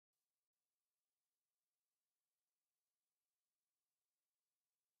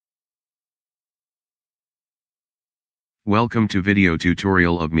Welcome to video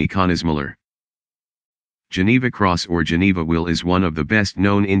tutorial of Mechanismuller. Geneva cross or Geneva wheel is one of the best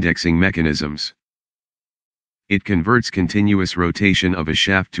known indexing mechanisms. It converts continuous rotation of a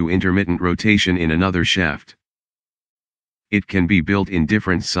shaft to intermittent rotation in another shaft. It can be built in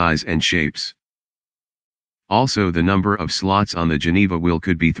different size and shapes. Also, the number of slots on the Geneva wheel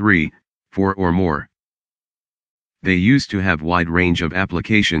could be 3, 4 or more. They used to have wide range of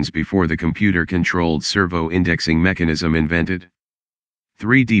applications before the computer-controlled servo indexing mechanism invented.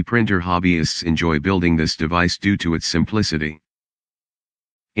 3D printer hobbyists enjoy building this device due to its simplicity.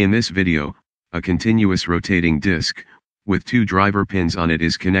 In this video, a continuous rotating disc, with 2 driver pins on it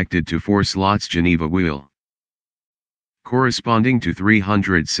is connected to 4 slots Geneva wheel. Corresponding to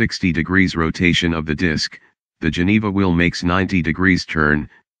 360 degrees rotation of the disc, the Geneva wheel makes 90 degrees turn,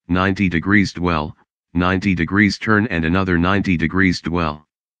 90 degrees dwell, 90 degrees turn and another 90 degrees dwell.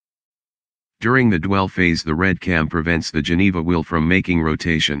 During the dwell phase, the red cam prevents the Geneva wheel from making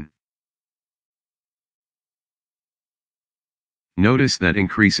rotation. Notice that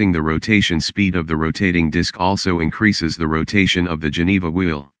increasing the rotation speed of the rotating disc also increases the rotation of the Geneva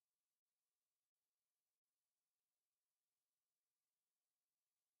wheel.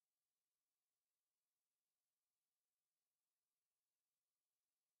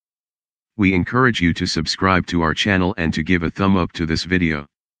 We encourage you to subscribe to our channel and to give a thumb up to this video.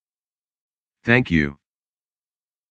 Thank you.